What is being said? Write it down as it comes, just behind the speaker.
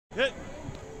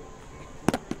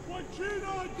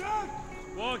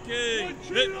Walking.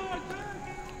 Hit.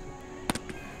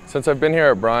 Since I've been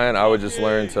here at Bryant, I would just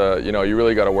learn to, you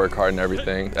really got to work hard in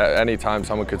everything. At any time,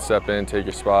 someone could step in, take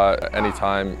your spot. At any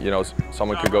time,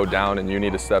 someone could go down and you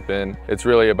need to step in. It's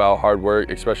really about hard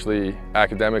work, especially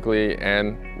academically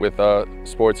and with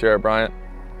sports here at Bryant.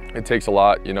 It takes a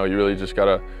lot, you really just got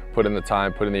to put in the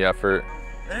time, put in the effort.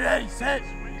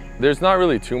 There's not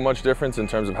really too much difference in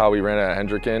terms of how we ran it at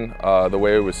Hendricken. The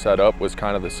way it was set up was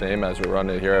kind of the same as we're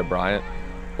running it here at Bryant.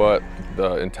 But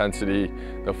the intensity,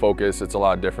 the focus, it's a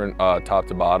lot different top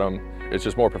to bottom. It's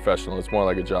just more professional, it's more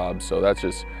like a job. So that's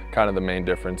just kind of the main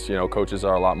difference. Coaches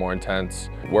are a lot more intense.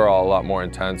 We're all a lot more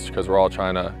intense because we're all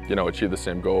trying to, achieve the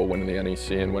same goal, winning the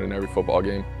NEC and winning every football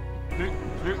game.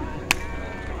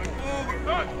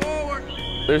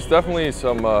 There's definitely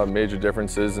some major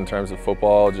differences in terms of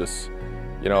football, just,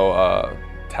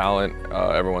 talent.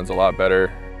 Everyone's a lot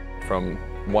better from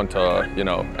one to,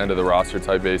 end of the roster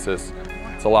type basis.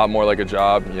 It's a lot more like a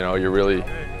job, you're really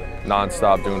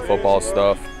non-stop doing football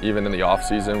stuff, even in the off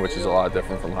season, which is a lot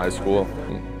different from high school.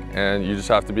 And you just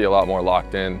have to be a lot more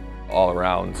locked in all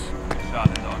around.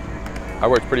 I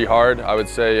worked pretty hard. I would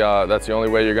say that's the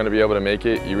only way you're gonna be able to make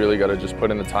it. You really gotta just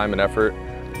put in the time and effort.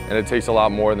 And it takes a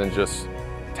lot more than just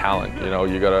talent,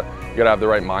 you gotta have the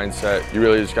right mindset. You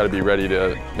really just gotta be ready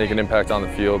to make an impact on the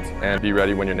field and be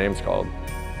ready when your name's called.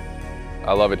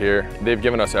 I love it here. They've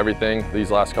given us everything these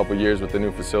last couple of years with the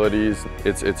new facilities.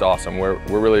 It's awesome. We're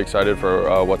really excited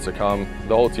for what's to come.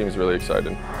 The whole team's really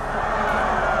excited.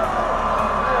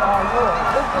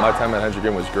 My time at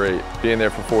Hendricken was great. Being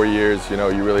there for 4 years,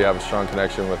 you really have a strong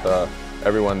connection with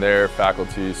everyone there,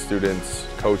 faculty, students,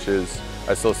 coaches.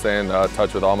 I still stay in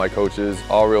touch with all my coaches,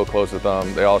 all real close with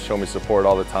them. They all show me support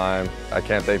all the time. I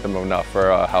can't thank them enough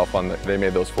for how fun they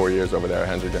made those 4 years over there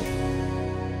at Hendricken.